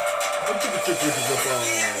Okay.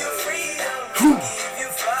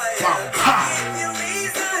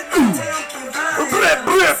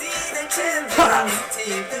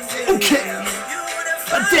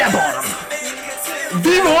 A dab on him.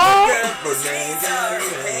 Viva!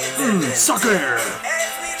 Soccer!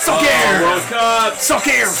 Soccer! World Cup!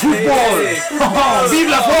 Soccer! Football! Vive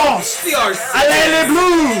la France! Allez les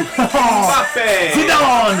Bleus! Mbappé!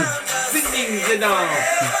 Zidane!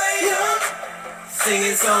 Zidane!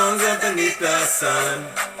 Singing songs underneath the sun.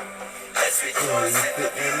 Let's rejoice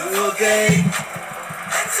the annual day.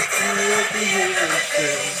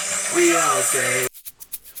 We all say.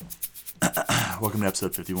 Welcome to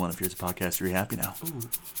episode 51 of Here's a Podcast. Are you happy now?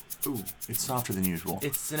 Ooh, it's softer than usual.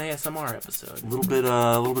 It's an ASMR episode. A little bit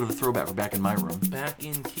of a throwback. We're back in my room. Back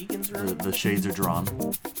in Keegan's room. The shades are drawn.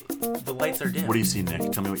 The lights are dim. What do you see,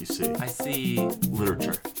 Nick? Tell me what you see. I see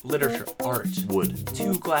Literature. Art. Wood.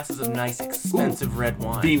 2 glasses of nice, expensive red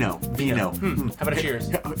wine. Vino. How about a cheers?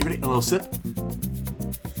 A little sip?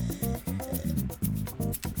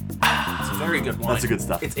 It's a very good wine. That's the good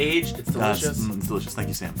stuff. It's aged. It's delicious. It's delicious. Thank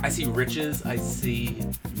you, Sam. I see riches. I see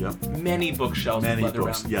many bookshelves. Many with leather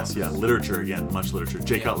books. bound Yes, books. yeah. Literature again. Much literature.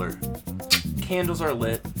 Jay Cutler. Candles are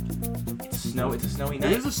lit. It's a snowy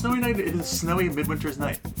night. It is a snowy night. It is a snowy midwinter's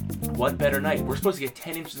night. What better night? We're supposed to get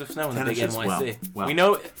 10 inches of snow in the big NYC. Wow. We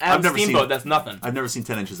know out of Steamboat, that's nothing. I've never seen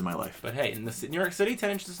 10 inches in my life. But hey, in New York City, 10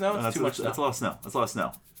 inches of snow, it's too much snow. That's a lot of snow. That's a lot of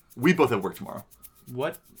snow. We both have work tomorrow.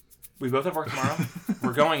 What? We both have work tomorrow?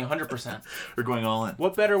 We're going 100%. We're going all in.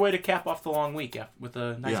 What better way to cap off the long week with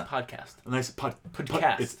a nice podcast? A nice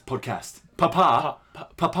podcast. It's podcast. Papa.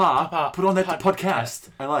 Put on that podcast.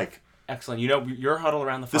 I like. Excellent. You know, you're huddled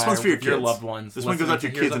around the fire this one's for your with kids. your loved ones. This one goes out to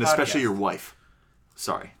your kids and especially your wife.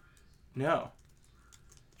 Sorry. No.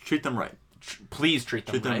 Treat them right. Please treat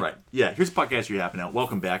them right. Yeah, here's a podcast you're happy now.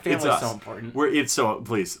 Welcome back. Family's it's us. So important.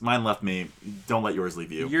 Please, mine left me. Don't let yours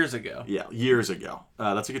leave you. Years ago. Yeah, years ago.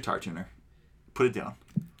 That's a guitar tuner. Put it down.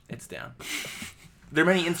 It's down. There are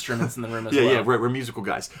many instruments in the room as well. Yeah, we're musical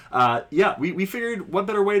guys. We figured what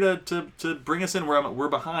better way to bring us in. We're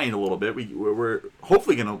behind a little bit. We're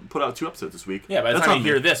hopefully going to put out 2 episodes this week. Yeah, by the time you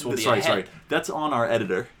hear this, we'll be ahead. Sorry. That's on our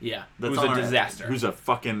editor. Yeah, That's who's a disaster. Who's a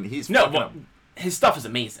fucking... His stuff is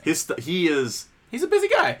amazing. He's a busy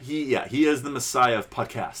guy. He is the messiah of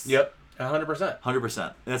podcasts. Yep, 100%. 100%.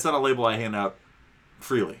 And that's not a label I hand out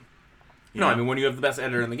freely. I mean, when you have the best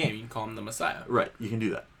editor in the game, you can call him the messiah. Right, you can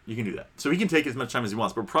do that. So he can take as much time as he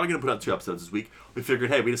wants, but we're probably going to put out 2 episodes this week. We figured,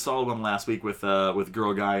 hey, we just saw one last week with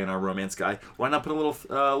Girl Guy and our Romance Guy. Why not put a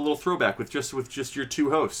little throwback with just your 2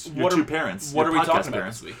 hosts, your 2 parents? What are we talking about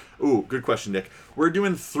this week? Ooh, good question, Nick. We're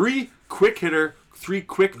doing 3 quick hitter, 3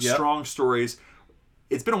 quick strong stories.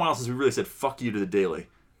 It's been a while since we really said fuck you to the Daily,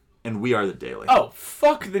 and we are the Daily. Oh,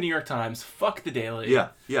 fuck the New York Times, fuck the Daily.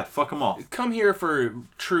 Yeah, fuck them all. Come here for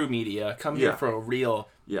true media. Come here for a real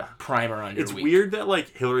primer on your week. It's weird that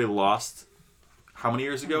Hillary lost how many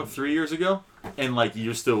years ago? 3 years ago, and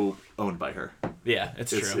you're still owned by her. Yeah,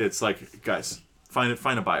 it's true. It's guys,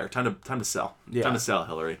 find a buyer. Time to sell. Yeah. Time to sell,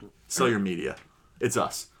 Hillary. Sell your media. It's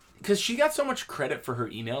us. Because she got so much credit for her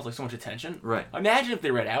emails, so much attention. Right. Imagine if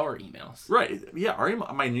they read our emails. Right. Yeah.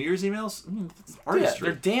 My New Year's emails. It's artistry.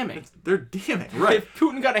 Yeah, they're damning. They're damning. Right. If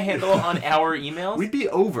Putin got a handle on our emails, we'd be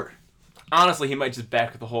over. Honestly, he might just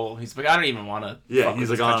back the whole. He's like, I don't even want to. Yeah.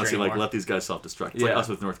 He's honestly, anymore. let these guys self-destruct. It's like us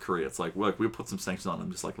with North Korea. It's like, look, we put some sanctions on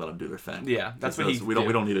them, just let them do their thing. Yeah, that's what we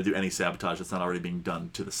don't need to do any sabotage that's not already being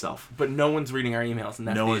done to the self. But no one's reading our emails, and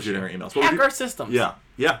that's no the one's issue. reading our emails. Hack our systems. Yeah.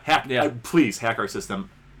 Hack. Yeah. Please hack our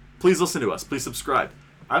system. Please listen to us. Please subscribe.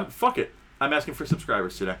 Fuck it. I'm asking for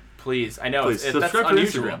subscribers today. Please. I know. Please that's subscribe to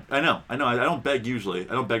unusual. Instagram. I know. I don't beg usually.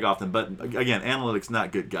 I don't beg often. But again, analytics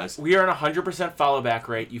not good, guys. We are on 100% follow back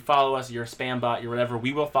rate. You follow us. You're a spam bot. You're whatever.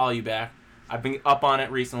 We will follow you back. I've been up on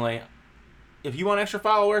it recently. If you want extra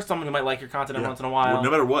followers, someone who might like your content once in a while,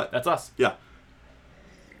 no matter what, that's us. Yeah.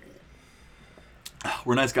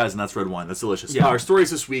 We're nice guys, and that's red wine. That's delicious. Yeah. Our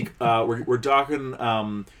stories this week, we're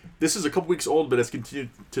talking. This is a couple weeks old, but it's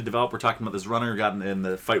continued to develop. We're talking about this runner who got in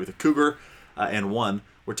the fight with a cougar and won.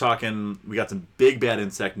 We got some big bad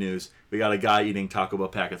insect news. We got a guy eating Taco Bell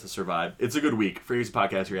packets to survive. It's a good week. For Here's a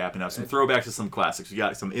Podcast, you're happy now. Some throwbacks to some classics. We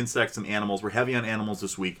got some insects, some animals. We're heavy on animals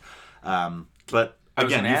this week. But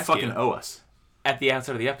again, you fucking owe us. At the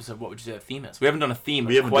outset of the episode, what would you say the theme is? We haven't done a theme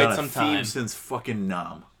in quite some time. Theme since fucking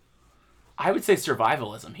Nam. I would say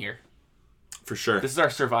survivalism here. For sure. This is our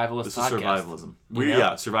survivalist podcast. This is survivalism.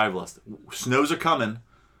 Survivalist. Snows are coming.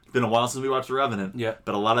 It's been a while since we watched The Revenant. Yeah.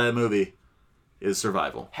 But a lot of that movie is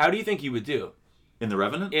survival. How do you think you would do In The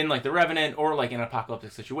Revenant? In like The Revenant or like an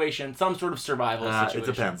apocalyptic situation, some sort of survival situation. It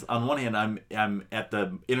depends. On one hand, I'm at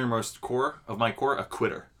the innermost core of my core a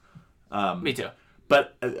quitter. Me too.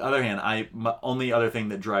 But on the other hand, my only other thing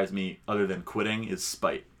that drives me other than quitting is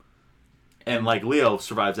spite. And like Leo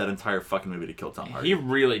survives that entire fucking movie to kill Tom Hardy. He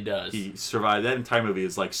really does. He survived that entire movie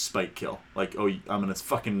is like spite kill. Like, oh, I'm gonna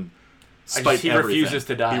fucking spite he everything. refuses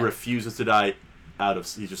to die. He refuses to die.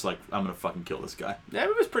 He's just like, I'm gonna fucking kill this guy. That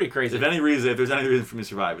movie was pretty crazy. If there's any reason for me to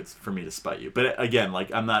survive, it's for me to spite you. But again,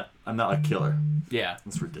 like I'm not a killer. Yeah,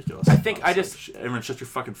 it's ridiculous. I think everyone shut your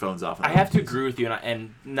fucking phones off. I have to agree with you,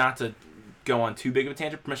 and not to go on too big of a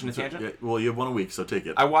tangent. Permission to tangent. Yeah, well, you have 1 a week, so take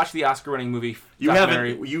it. I watched the Oscar-winning movie.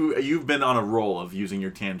 You've been on a roll of using your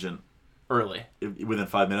tangent early within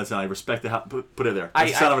 5 minutes, and I respect it. Put it there.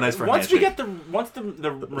 That's kind of a nice for once the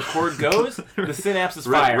record goes, the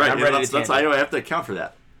synapses fire. Right. I'm ready to I have to account for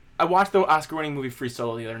that. I watched the Oscar-winning movie Free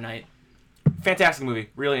Solo the other night. Fantastic movie,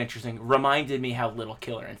 really interesting. Reminded me how little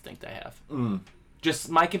killer instinct I have. Just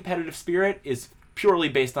my competitive spirit is purely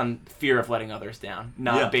based on fear of letting others down,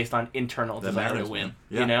 not based on internal desire to win.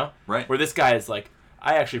 Yeah. You know, right? Where this guy is like,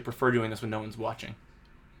 I actually prefer doing this when no one's watching.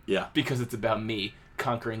 Yeah, because it's about me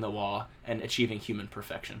conquering the wall and achieving human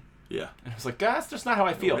perfection. Yeah, and I was like, that's just not how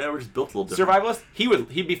I feel. Yeah, we're just built a little different. Survivalist,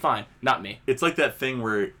 he'd be fine, not me. It's like that thing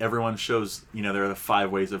where everyone shows, there are the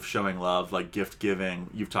 5 ways of showing love, like gift giving.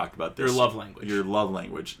 You've talked about this. Your love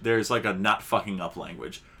language. There's like a not fucking up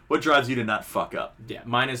language. What drives you to not fuck up? Yeah,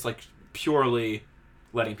 mine is like purely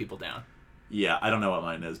letting people down. Yeah, I don't know what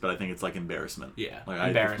mine is, but I think it's like embarrassment. Yeah, like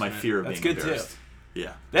embarrassment. My fear of being embarrassed. Too.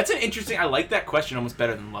 Yeah. That's an interesting, I like that question almost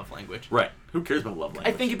better than love language. Right. Who cares about love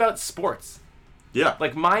language? I think about sports. Yeah.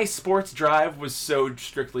 Like, my sports drive was so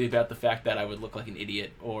strictly about the fact that I would look like an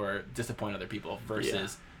idiot or disappoint other people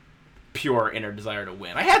versus pure inner desire to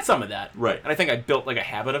win. I had some of that. Right. And I think I built, like, a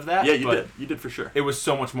habit of that. Yeah, you did. You did for sure. It was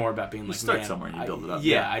so much more about being you like, start somewhere and you build it up.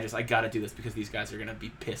 Yeah, I gotta do this because these guys are gonna be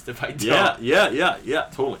pissed if I don't. Yeah,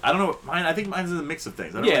 totally. I don't know. I think mine's a mix of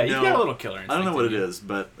things. I don't really you've got a little killer instinct. I don't know what it is,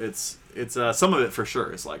 but it's some of it for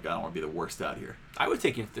sure. It's like, I don't want to be the worst out here. I would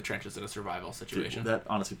take you into the trenches in a survival situation. Dude, that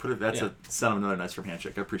honestly, that's a sound of another nice from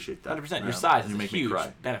handshake. I appreciate that. 100%. Your size is a huge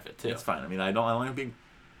benefit too. It's fine. I mean, I don't want to be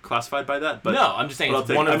classified by that, but no, I'm just saying it's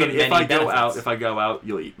one of the many benefits. If I go out,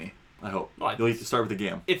 you'll eat me. I hope. Well, you'll start with the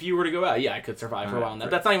game. If you were to go out, I could survive for a while.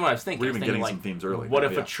 That's not even what I was thinking. We're even getting some themes early. What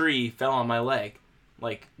if a tree fell on my leg?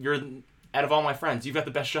 Like, out of all my friends, you've got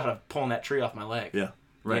the best shot of pulling that tree off my leg. Yeah,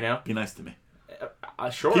 right. You know? Be nice to me.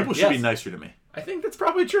 Sure. People should be nicer to me. I think that's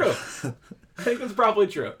probably true.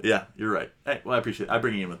 Yeah, you're right. Hey, well, I appreciate it. I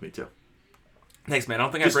bring you in with me too. Thanks, man. I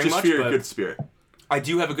don't think I bring much, but good spirit. I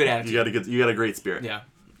do have a good attitude. You got a great spirit. Yeah.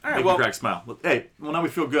 All right, Make you crack smile. Hey, now we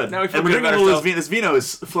feel good. Now we feel good about ourselves. This vino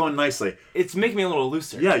is flowing nicely. It's making me a little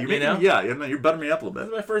looser. Yeah, you're buttering me up a little bit. This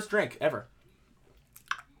is my first drink ever.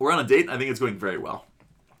 We're on a date. I think it's going very well.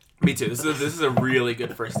 Me too. This is a really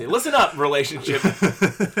good first date. Listen up, relationship.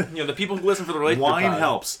 The people who listen for the relationship. Wine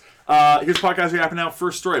helps. Here's a podcast happening now.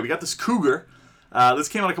 First story. We got this cougar. This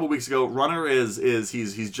came out a couple weeks ago. Runner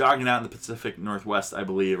he's jogging out in the Pacific Northwest, I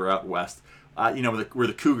believe, or out west. Where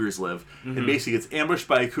the cougars live, and basically gets ambushed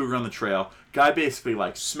by a cougar on the trail. Guy basically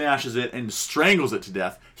like smashes it and strangles it to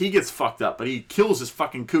death. He gets fucked up, but he kills this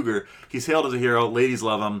fucking cougar. He's hailed as a hero. Ladies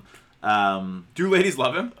love him. Do ladies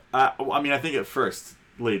love him? I think at first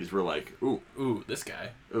ladies were like, ooh, this guy.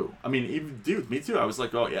 Ooh, I mean, even dude, me too. I was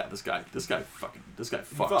like, oh yeah, this guy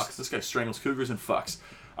fucks. This guy strangles cougars and fucks.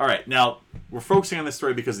 All right, now we're focusing on this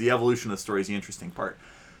story because the evolution of the story is the interesting part.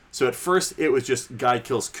 So at first it was just guy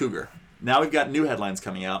kills cougar. Now we've got new headlines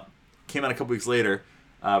coming out. Came out a couple weeks later.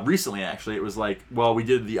 Recently, actually, it was like, well, we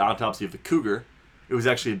did the autopsy of the cougar. It was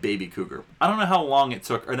actually a baby cougar. I don't know how long it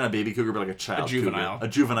took, or not a baby cougar, but like a child juvenile. Cougar. A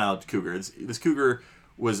juvenile cougar. This cougar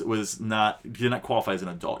did not qualify as an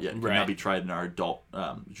adult yet. It could not be tried in our adult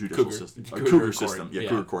judicial system. Cougar system. Yeah,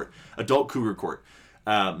 cougar court. Adult cougar court.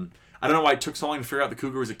 I don't know why it took so long to figure out the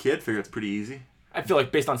cougar was a kid. Figure it's pretty easy. I feel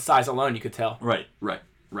like based on size alone, you could tell. Right.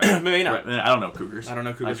 Maybe not. Right. I don't know cougars.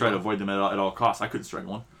 I try to avoid them at all costs. I couldn't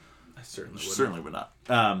strangle one. I certainly would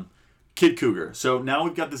not. Kid cougar. So now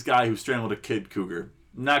we've got this guy who strangled a kid cougar.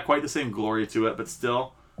 Not quite the same glory to it, but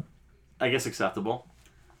still, I guess acceptable.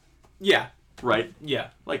 Yeah. Right.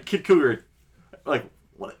 Yeah. Like kid cougar, like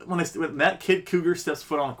when that kid cougar steps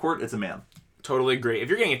foot on the court, it's a man. Totally agree. If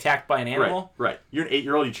you're getting attacked by an animal, right. You're an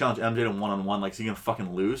 8-year-old. You challenge MJ to one-on-one. Like, is he gonna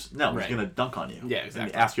fucking lose? No, he's gonna dunk on you. Yeah,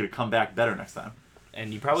 exactly. And ask you to come back better next time.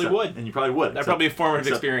 And you probably would. That'd probably be a formative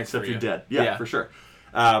experience except for you. Except you're dead. Yeah, for sure.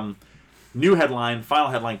 New headline, final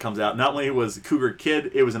headline comes out. Not only was cougar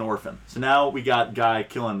kid, it was an orphan. So now we got guy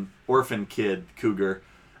killing orphan kid cougar,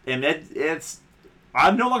 and it's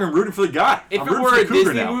I'm no longer rooting for the guy. If I'm it rooting were for a the Cougar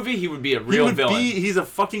Disney now. movie, he would be a He real would villain. be.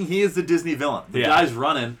 He is the Disney villain. The Yeah. guy's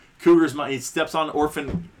running. Cougar's. He steps on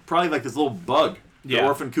orphan. Probably like this little bug. Yeah. The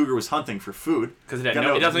orphan cougar was hunting for food. Because it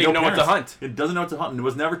doesn't even know what to hunt. It doesn't know what to hunt and it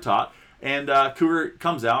was never taught. And Cougar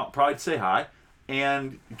comes out, probably to say hi,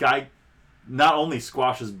 and guy not only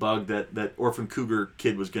squashes bug that orphan cougar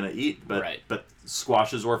kid was gonna eat, but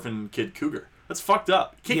squashes orphan kid cougar. That's fucked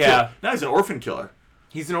up. Can't kill. Now he's an orphan killer.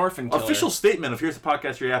 He's an orphan killer. Official statement of here's the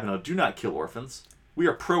podcast you're having. Do not kill orphans. We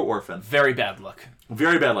are pro orphan. Very bad luck.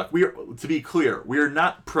 Very bad luck. We are, to be clear, we are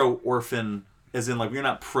not pro orphan. As in, like, we're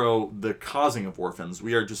not pro the causing of orphans.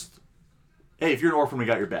 We are just, hey, if you're an orphan, we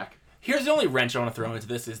got your back. Here's the only wrench I want to throw into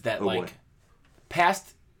this is that, boy.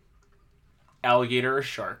 past alligator or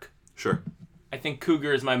shark, Sure. I think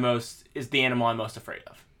cougar is the animal I'm most afraid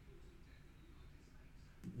of.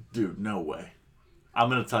 Dude, no way. I'm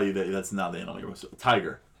going to tell you that's not the animal you're most.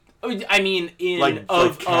 Tiger. I mean,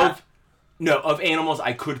 cat? of animals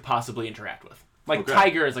I could possibly interact with. Like, Okay.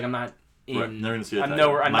 tiger is, like, I'm not in... Right, never gonna see a I'm tiger.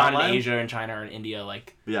 not Mountain in lion? Asia and China or in India,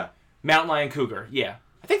 like... Yeah. Mountain lion, cougar, yeah.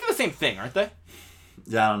 I think they're the same thing, aren't they?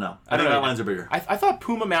 Yeah, I don't know. I don't think know. mountain lions are bigger. I thought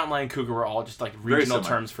puma, mountain lion, cougar were all just, like, regional similar.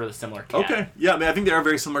 terms for the similar cat. Okay. Yeah, I mean, I think they are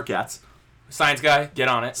very similar cats. Science guy, get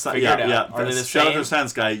on it. Figure it out. Yeah. Are they the Shout out to same? the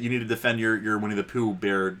science guy. You need to defend your Winnie the Pooh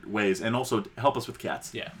bear ways and also help us with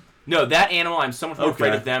cats. Yeah. No, that animal, I'm so much more afraid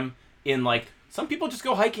Okay. of them in, like, some people just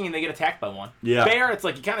go hiking and they get attacked by one. Yeah. Bear, it's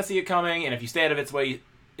like you kind of see it coming, and if you stay out of its way,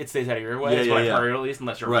 it stays out of your way. Yeah, That's yeah, what yeah. I've heard, at least,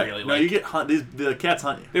 unless you're Right. really, No, like... you get hunt. The cats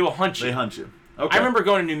hunt you. They will hunt you. They hunt you. Okay. I remember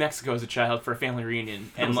going to New Mexico as a child for a family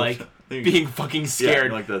reunion and, like, Think- being fucking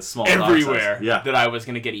scared like the small dog everywhere size. Yeah. that I was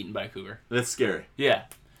going to get eaten by a cougar. That's scary. Yeah.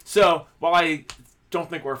 So, while I don't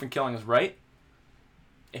think orphan killing is right,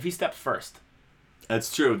 if he stepped first...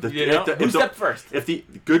 That's true. Who stepped first?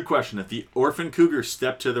 Good question. If the orphan cougar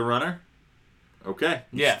stepped to the runner, okay.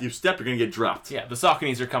 Yeah. You step, you're gonna get dropped. Yeah, the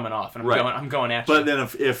Sauconys are coming off, and Right. I'm going at you. But then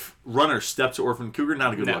if runner steps to orphan cougar,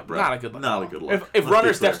 not a good luck, bro. Not a good luck. Not a good luck. If Let's runner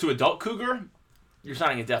be steps to clear. adult cougar, you're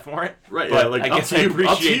signing a death warrant. Right, But yeah, like I up guess to I you,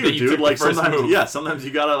 appreciate that you dude. took Like the first sometimes, move. yeah, sometimes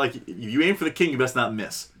you gotta like you aim for the king, you best not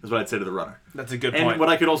miss. Is what I'd say to the runner. That's a good And point. what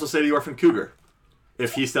I could also say to the orphan cougar,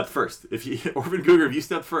 if he stepped first, orphan cougar, if you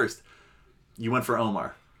stepped first, you went for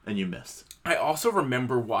Omar and you missed. I also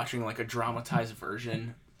remember watching like a dramatized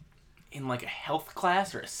version in like a health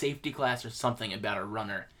class or a safety class or something about a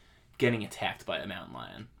runner getting attacked by a mountain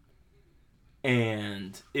lion.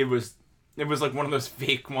 And it was like one of those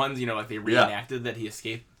fake ones, you know, like they reenacted that he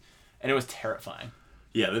escaped. And it was terrifying.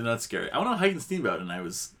 Yeah, they're not scary. I went on a hike in Steamboat and I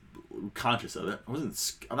was conscious of it.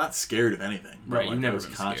 I'm not scared of anything. But, Right, you've never I was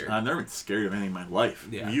been scared. I've never been scared of anything in my life.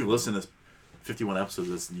 Yeah. You listen to 51 episodes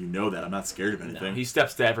of this and you know that. I'm not scared of anything. No, he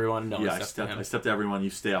steps to everyone. No one I steps to him. stepped to everyone. You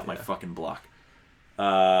stay off my fucking block. So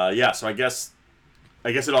I guess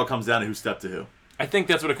it all comes down to who stepped to who. I think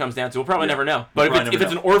that's what it comes down to. We'll probably Yeah. never know. We'll But probably if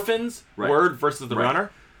it's never an orphan's Right. word versus the Right.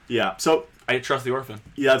 runner, Yeah. So I trust the orphan.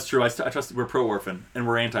 yeah, that's true. I trust we're pro orphan and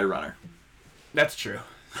we're anti runner. That's true.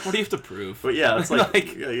 What do you have to prove? But yeah, it's like,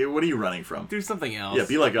 Like- yeah, what are you running from? Do something else. Yeah,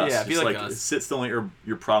 be like us. Yeah, be Just like us. Sit still and let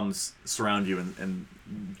your problems surround you and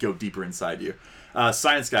go deeper inside you.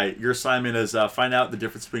 Science guy, your assignment is find out the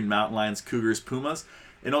difference between mountain lions, cougars, pumas,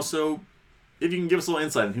 and also if you can give us a little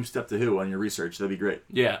insight on who stepped to who on your research, that'd be great.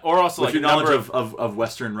 Yeah, or also With like your a number knowledge of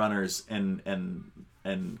Western runners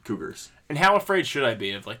and cougars. And how afraid should I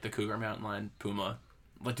be of like the cougar, mountain lion, puma?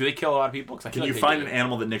 Like, do they kill a lot of people? 'Cause I feel Can you like they find do. an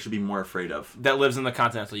animal that Nick should be more afraid of? that lives in the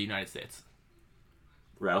continental United States?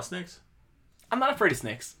 Rattlesnakes? I'm not afraid of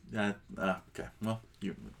snakes. Okay. Well,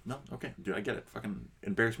 okay, dude, I get it. Fucking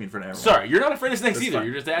embarrass me in front of everyone. Sorry, you're not afraid of snakes That's either. fine.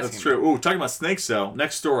 You're just asking. That's true. Ooh, talking about snakes, though.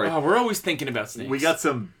 Next story. Oh, we're always thinking about snakes. We got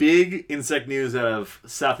some big insect news out of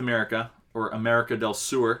South America, or America del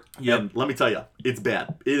Sur. Yep. And let me tell you, it's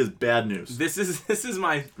bad. It is bad news. This is This is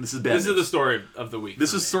bad This news. is the story of the week.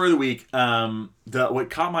 This for is me. story of the week. What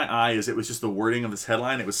caught my eye is it was just the wording of this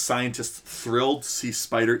headline. It was scientists thrilled to see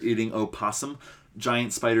spider eating opossum,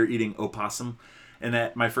 giant spider eating opossum, and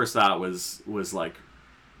that my first thought was like,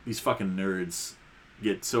 these fucking nerds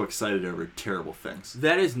get so excited over terrible things.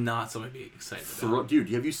 That is not something to be excited about. Dude,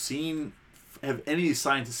 have any of these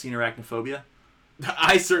scientists seen arachnophobia?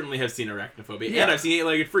 I certainly have seen arachnophobia, Yeah. and I've seen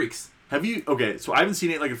eight-legged freaks. Have you? Okay, so I haven't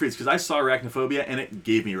seen Eight-Legged Freaks because I saw arachnophobia and it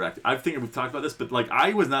gave me I think we've talked about this, but like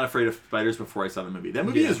I was not afraid of spiders before I saw the movie. That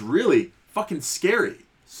movie Yeah. is really fucking scary.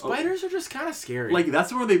 Spiders are just kind of scary. Like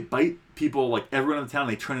that's where they bite people, like everyone in the town.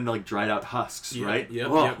 They turn into like dried out husks, Yeah, right? yep,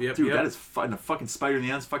 Oh, yep, dude, yep. that is a fucking spider in the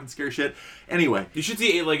end. It's fucking scary shit. Anyway, you should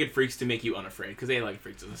see Eight-Legged Freaks to make you unafraid, because Eight-Legged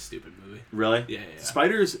Freaks is a stupid movie. really? Yeah.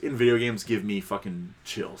 Spiders in video games give me fucking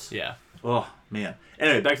chills. Yeah. Oh, man.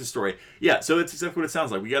 Anyway, back to the story. Yeah, so it's exactly what it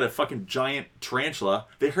sounds like. We got a fucking giant tarantula.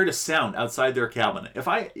 They heard a sound outside their cabin.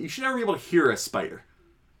 You should never be able to hear a spider.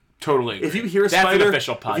 Totally agree. If you hear a That's spider... an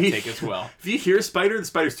official pod take as well. If you hear a spider, the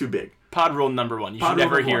spider's too big. Pod rule number 1. You Pod should rule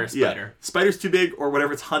never number hear one. a spider. Yeah. Spider's too big, or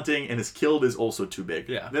whatever it's hunting and is killed is also too big.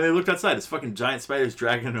 Yeah. Then they looked outside. This fucking giant spider's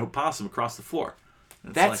dragging an opossum across the floor.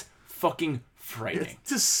 And That's fucking frightening. it's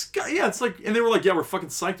disgusting. Yeah, it's like... And they were like, yeah, we're fucking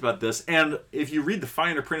psyched about this. And if you read the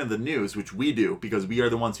finer print of the news, which we do, because we are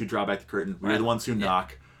the ones who draw back the curtain. We are the ones who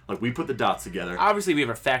knock. Like, we put the dots together. Obviously, we have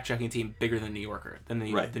a fact-checking team bigger than the New Yorker, the New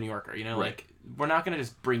Yorker. You know, Right. like, we're not going to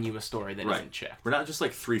just bring you a story that isn't checked. We're not just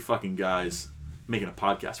like 3 fucking guys making a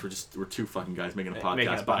podcast. We're 2 fucking guys making a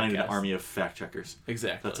podcast behind an army of fact checkers.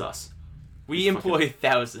 Exactly. That's us. We employ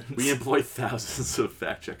thousands. We employ thousands of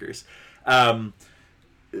fact checkers.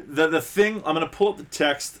 The thing, I'm going to pull up the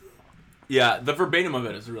text. Yeah, the verbatim of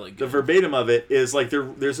it is really good. The verbatim of it is like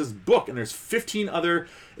there's this book and there's 15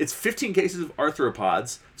 cases of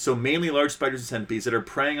arthropods, so mainly large spiders and centipedes that are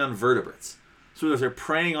preying on vertebrates. So they're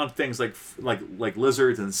preying on things like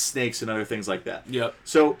lizards and snakes and other things like that. Yep.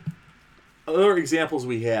 So other examples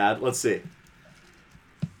we had, let's see.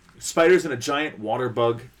 Spiders and a giant water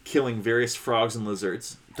bug killing various frogs and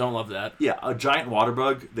lizards. Don't love that. Yeah, a giant water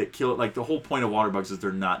bug that kill... Like, the whole point of water bugs is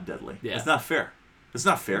they're not deadly. Yeah. It's not fair. It's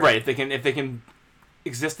not fair. Right, if they can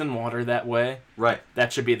exist in water that way, Right.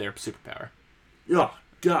 that should be their superpower. Oh,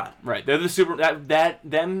 God. Right, they're the super...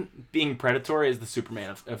 them being predatory is the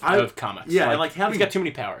Superman of comics. Yeah, and like having... He's got too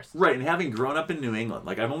many powers. Right, and having grown up in New England,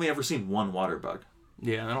 like, I've only ever seen one water bug.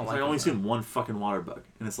 Yeah, I don't like I've only seen one fucking water bug,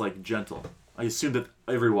 and it's, like, gentle. I assumed that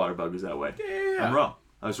every water bug was that way. Yeah. I'm wrong.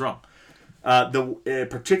 I was wrong.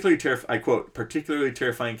 Particularly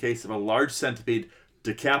terrifying case of a large centipede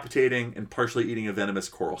decapitating and partially eating a venomous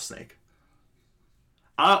coral snake.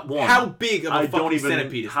 How big of a fucking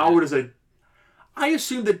centipede is how that? does it? I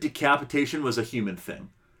assumed that decapitation was a human thing.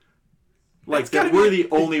 Like That's that gotta we're be-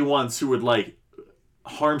 the only ones who would like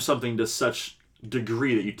harm something to such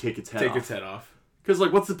degree that you take its head off. Take its head off. Because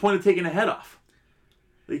like, what's the point of taking a head off?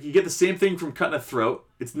 Like you get the same thing from cutting a throat.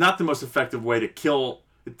 It's not the most effective way to kill.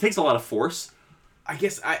 It takes a lot of force. I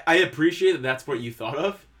guess I appreciate that that's what you thought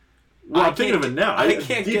of. Well, I'm thinking of it now. I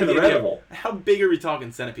can't deep get in the the rabbit idea. hole. How big are we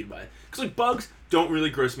talking centipede by? Because like bugs don't really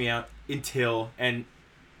gross me out until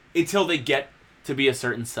they get to be a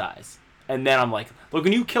certain size, and then I'm like, look,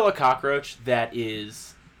 when you kill a cockroach that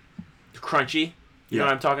is crunchy, you know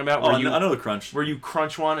what I'm talking about? I know the crunch. Where you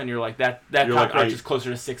crunch one and you're like that You're like, cockroach is closer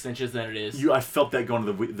to 6 inches than it is. I felt that going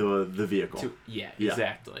to the vehicle. Yeah, Yeah.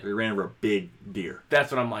 exactly. We ran over a big deer.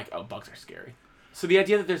 That's when I'm like, oh, bugs are scary. So the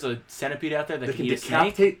idea that there's a centipede out there that can eat a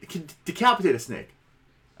snake, decapitate a snake.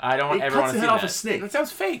 I don't It ever cuts want to the see head off that. a snake. That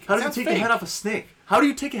sounds fake. How do you take the head off a snake? How do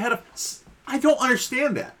you take a head off? I don't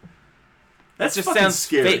understand that. That's That just fucking sounds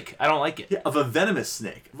scary. fake. I don't like it. Yeah, of a venomous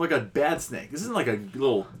snake, of like a bad snake. This isn't like a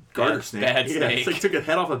little garter snake. bad Yeah, snake. it's like took a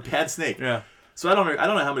head off a bad snake. Yeah. So I don't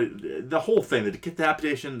know how many. The whole thing, the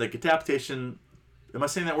decapitation. Am I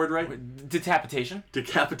saying that word right? Decapitation?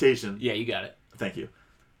 Decapitation. Yeah, you got it. Thank you.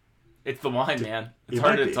 It's the wine, man. It's It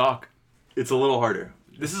hard might to be. talk. It's a little harder.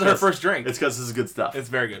 This is our first drink. It's because this is good stuff. It's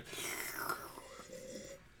very good.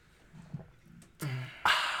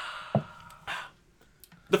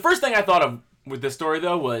 The first thing I thought of with this story,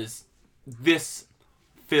 though, was this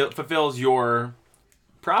fulfills your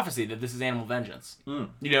prophecy that this is animal vengeance.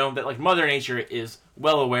 You know, that like Mother Nature is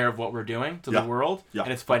well aware of what we're doing to the world, Yeah.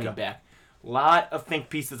 and it's fighting Okay. back. A lot of think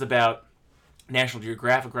pieces about National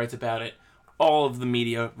Geographic writes about it. All of the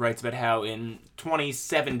media writes about how in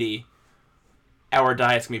 2070, our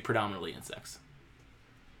diet's going to be predominantly insects.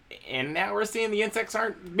 And now we're seeing the insects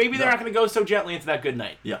aren't... Maybe they're not going to go so gently into that good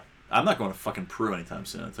night. Yeah. I'm not going to fucking Peru anytime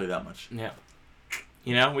soon, I'll tell you that much. Yeah.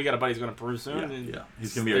 You know, we got a buddy who's going to Peru soon. Yeah, and yeah.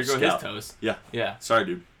 He's going to be there our go scout. his toes. Yeah. Yeah. Sorry,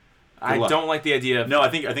 dude. I luck. don't like the idea of... No, I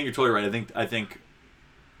think you're totally right. I think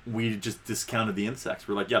we just discounted the insects.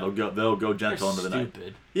 We're like, yeah, they'll go gentle into the night.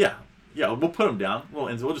 Stupid. Yeah. Yeah, we'll put them down.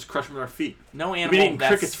 We'll just crush them with our feet. No We've been animal eating that's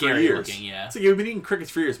crickets for scary years. looking, yeah. It's like you've been eating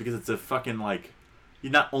crickets for years because it's a fucking like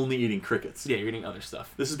you're not only eating crickets. Yeah, you're eating other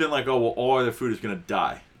stuff. This has been like, oh well, all other food is gonna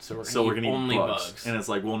die, So we're so we're gonna gonna eat only eat bugs. bugs. And it's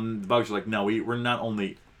like, well, the bugs are like, no, we're not gonna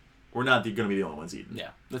be the only ones eating. Yeah.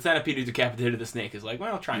 The centipede who decapitated the snake is like,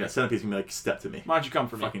 well, try Yeah, it. centipede's gonna be like, step to me. Why don't you come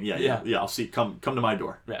for me? Fucking yeah. I'll see. Come to my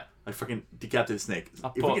door. Yeah. I fucking decapitated a snake.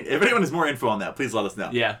 I'll If, pull- if anyone has more info on that, please let us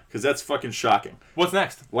know. Yeah. Because that's fucking shocking. What's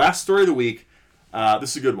next? Last story of the week.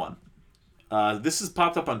 This is a good one. This has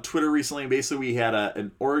popped up on Twitter recently. Basically, we had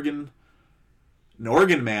an Oregon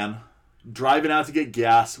man driving out to get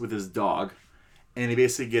gas with his dog, and he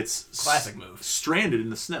basically gets Classic move. stranded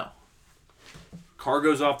in the snow. car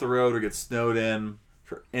goes off the road or gets snowed in,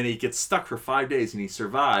 and he gets stuck for 5 days, and he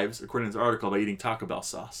survives, according to this article, by eating Taco Bell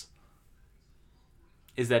sauce.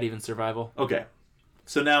 Is that even survival? Okay,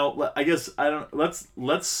 so now I guess let's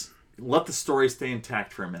let the story stay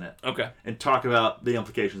intact for a minute. Okay. And talk about the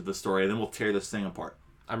implications of the story, and then we'll tear this thing apart.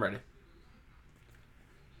 I'm ready.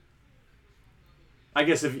 I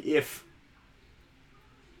guess if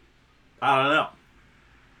I don't know.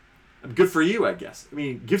 Good for you, I guess. I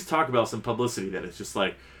mean, it gives Taco Bell some publicity that it's just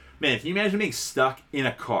like, man, can you imagine being stuck in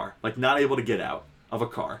a car, like not able to get out of a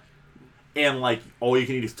car, and like all you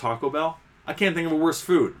can eat is Taco Bell? I can't think of a worse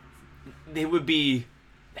food. They would be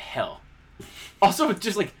hell. Also,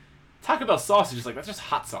 just like Taco Bell sauce is just like, that's just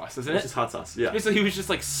hot sauce, isn't it? It's just hot sauce, yeah. Basically, he was just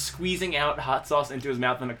like squeezing out hot sauce into his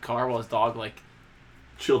mouth in a car while his dog like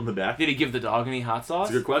chilled in the back. Did he give the dog any hot sauce?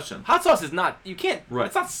 That's a good question. Hot sauce is not, you can't, right.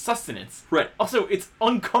 It's not sustenance. Right. Also, it's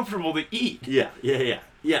uncomfortable to eat. Yeah.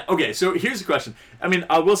 Okay, so here's the question. I mean,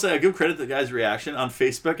 I will say I give credit to the guy's reaction on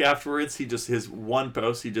Facebook afterwards. His one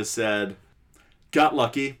post, he just said, "Got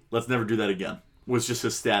lucky. Let's never do that again." Was just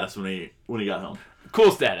his status when he got home.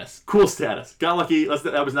 Cool status. Got lucky.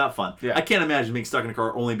 That was not fun. Yeah. I can't imagine being stuck in a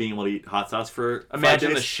car only being able to eat hot sauce for 5 Imagine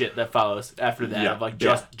days. the shit that follows after that of like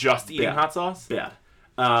bad. just eating Bad. hot sauce. Bad.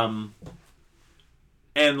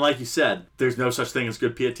 And like you said, there's no such thing as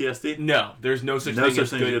good PTSD. No, there's no such thing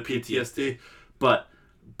as good PTSD. But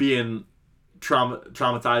being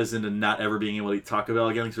traumatized into not ever being able to eat Taco Bell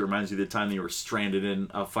again because it reminds you of the time that you were stranded in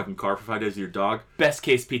a fucking car for 5 days with your dog. Best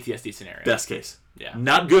case PTSD scenario. Best case. Yeah.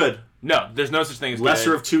 Not good. No, there's no such thing as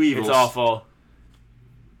lesser good. of two evils. It's awful.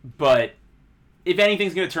 But if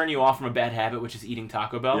anything's going to turn you off from a bad habit, which is eating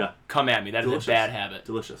Taco Bell, come at me. That is a bad habit.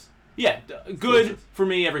 Delicious. Yeah, good Delicious. For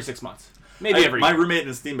me every 6 months. Maybe every my year. roommate in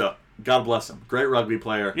a Steamboat, God bless him, great rugby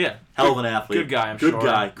player. Yeah. Hell of an athlete. Good guy, I'm sure. Good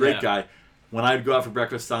guy. Great Yeah. guy. When I'd go out for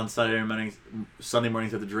breakfast on Sunday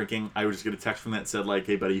mornings after drinking, I would just get a text from that said like,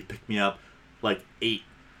 "Hey buddy, you picked me up like 8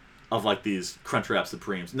 of like these Crunchwrap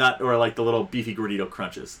Supremes, or like the little beefy gordito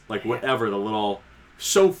crunches, like whatever the little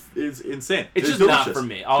is insane. It's just delicious. not for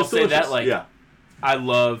me. I'll It's say delicious. that like yeah. I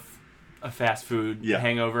love a fast food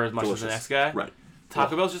hangover as much Delicious. as the next guy. Right.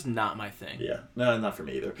 Taco Bell's just not my thing. Yeah. No, not for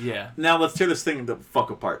me either. Yeah. Now let's tear this thing the fuck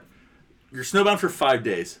apart. You're snowbound for 5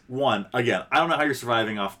 days. 1, again, I don't know how you're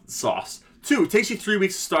surviving off sauce. 2, it takes you 3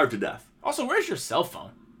 weeks to starve to death. Also, where's your cell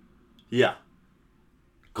phone? Yeah.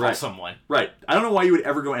 Call someone. Right. I don't know why you would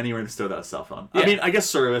ever go anywhere in the store without a cell phone. Yeah. I mean, I guess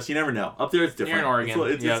service, you never know. Up there it's different. You're in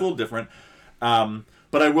Oregon. It's a little different.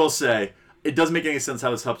 But I will say, it doesn't make any sense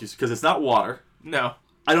how this helps you, because it's not water. No.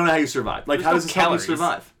 I don't know how you survive. Like, There's how no does this help you calories.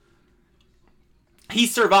 survive? He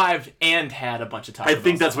survived and had a bunch of Taco I Bell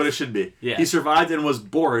think that's sauce. what it should be. Yeah. He survived and was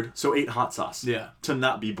bored, so ate hot sauce. Yeah. To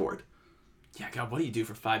not be bored. Yeah, God, what do you do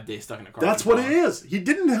for 5 days stuck in a car? That's what it is. He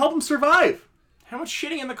didn't help him survive. How much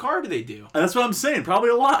shitting in the car do they do? And that's what I'm saying.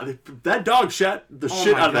 Probably a lot. That dog shat the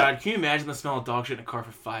shit out of that. Can you imagine the smell of dog shit in a car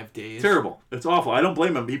for 5 days? Terrible. It's awful. I don't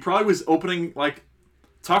blame him. He probably was opening like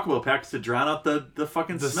Taco Bell packs to drown out the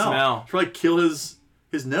fucking smell. Probably kill his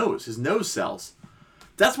nose cells.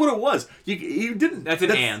 That's what it was. You didn't. That's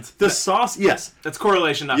an and. The sauce, yes. That's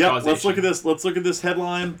correlation, not Yep. causation. Let's look at this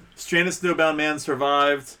headline. Stranded snowbound man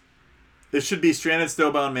survived. It should be stranded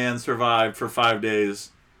snowbound man survived for 5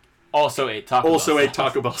 days. Also ate Taco Bell sauce. Ate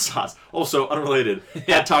Taco Bell sauce. Also unrelated.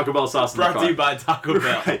 Had Taco Bell sauce in the Brought car. to you by Taco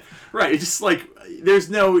Bell. Right. It's just like there's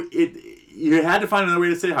no. You had to find another way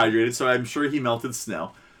to stay hydrated. So I'm sure he melted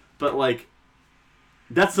snow, but like.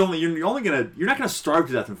 That's the only you're not gonna starve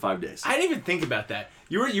to death in 5 days. I didn't even think about that.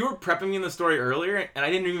 You were prepping me in the story earlier, and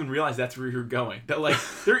I didn't even realize that's where you were going. That like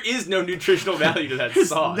there is no nutritional value to that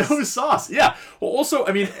sauce. No sauce. Yeah. Well, also,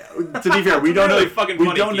 I mean, to be fair, we don't really know. fucking We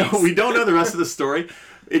funny don't know. piece. We don't know the rest of the story.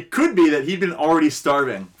 It could be that he'd been already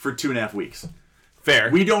starving for 2.5 weeks. Fair.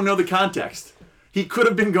 We don't know the context. He could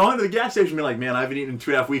have been going to the gas station and be like, "Man, I haven't eaten in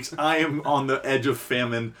 2.5 weeks. I am on the edge of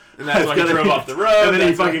famine." And that's why he drove off the road. And then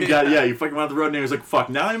he fucking he fucking went off the road and he was like, "Fuck,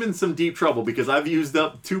 now I'm in some deep trouble because I've used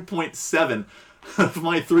up 2.7 of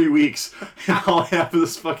my 3 weeks and I'll have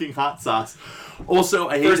this fucking hot sauce." Also,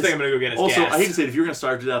 I hate First thing I'm gonna go get is gas. I hate to say it, if you're gonna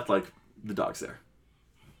starve to death, like the dog's there.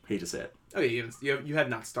 Hate to say it. Okay, you have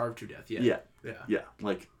not starved to death yet. Yeah.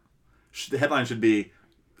 Like the headline should be: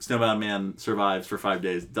 Snowbound man survives for 5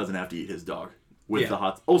 days, doesn't have to eat his dog. With the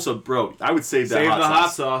hot. Also, bro, I would save that Save hot the sauce.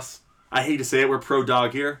 hot sauce. I hate to say it, we're pro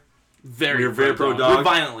dog here. Very pro dog. dog. We're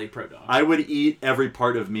violently pro dog. I would eat every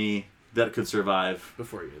part of me that could survive.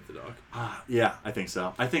 Before you eat the dog. Yeah, I think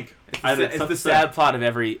so. I think It's the sad plot of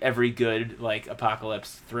every good like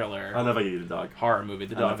apocalypse thriller. I don't know if I could eat a dog. Horror movie.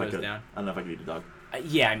 The dog goes down. I don't know if I could eat a dog.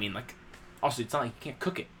 Yeah, I mean like. Also, it's not like you can't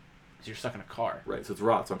cook it. Because you're stuck in a car. Right, so it's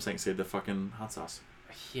raw. So I'm saying save the fucking hot sauce.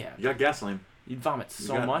 Yeah. You got gasoline. You'd vomit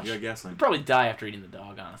so much. You got gasoline. You'd probably die after eating the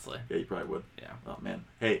dog, honestly. Yeah, you probably would. Yeah. Oh man.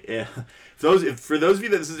 Hey, for those of you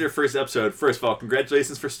that this is your first episode, first of all,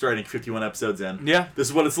 congratulations for starting 51 episodes in. Yeah. This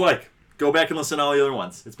is what it's like. Go back and listen to all the other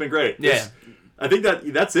ones. It's been great. Yeah. I think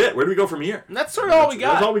that's it. Where do we go from here? And that's sort of all we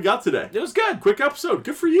got. That's all we got today. It was good. Quick episode.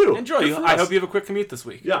 Good for you. Enjoy. Good for I us. hope you have a quick commute this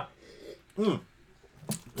week. Yeah.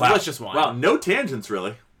 Delicious wine. Wow, no tangents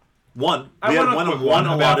really. One. I We had want a one quick one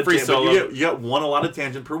about allotted Free tangent. Solo. You got one allotted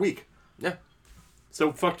tangent per week. Yeah.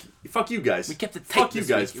 So fuck you guys. We kept it tight Fuck you this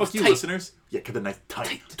guys. week. It was Fuck you tight. listeners. Yeah, keep it nice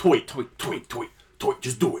tight. Toy. Just do it. Do it.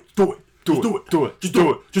 Just do it. Do it. Just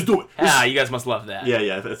do it. Just do it. Ah, you guys must love that.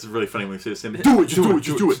 Yeah, that's really funny when we say the same. Do it. Just do it.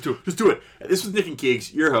 Just do it. Just do it. This was Nick and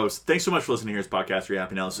Keegs, your host. Thanks so much for listening to this podcast. Are you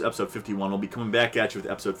happy now? This is episode 51. We'll be coming back at you with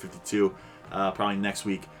episode 52 probably next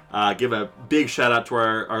week. Give a big shout out to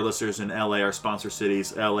our listeners in LA, our sponsor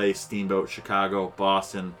cities, LA, Steamboat, Chicago,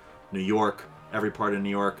 Boston, New York, every part of New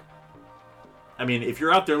York. I mean, if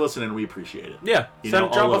you're out there listening, we appreciate it. Yeah. All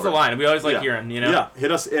Drop us over. a line. We always like hearing, you know? Yeah,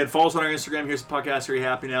 hit us and follow us on our Instagram. Here's the podcast. Are you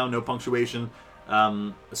happy now? No punctuation.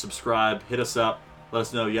 Subscribe. Hit us up. Let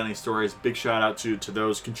us know you got any stories. Big shout out to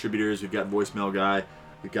those contributors. We've got voicemail guy.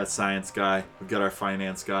 We've got science guy. We've got our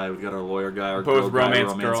finance guy. We've got our lawyer guy. Our Both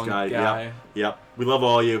romance guy. guy. Yep. We love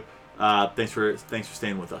all of you. Thanks for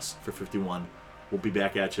staying with us for 51. We'll be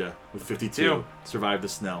back at you with 52. Survive the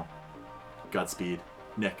snow. Godspeed.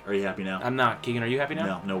 Nick, are you happy now? I'm not. Keegan, are you happy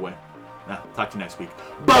now? No way. Talk to you next week.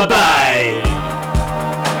 Bye-bye!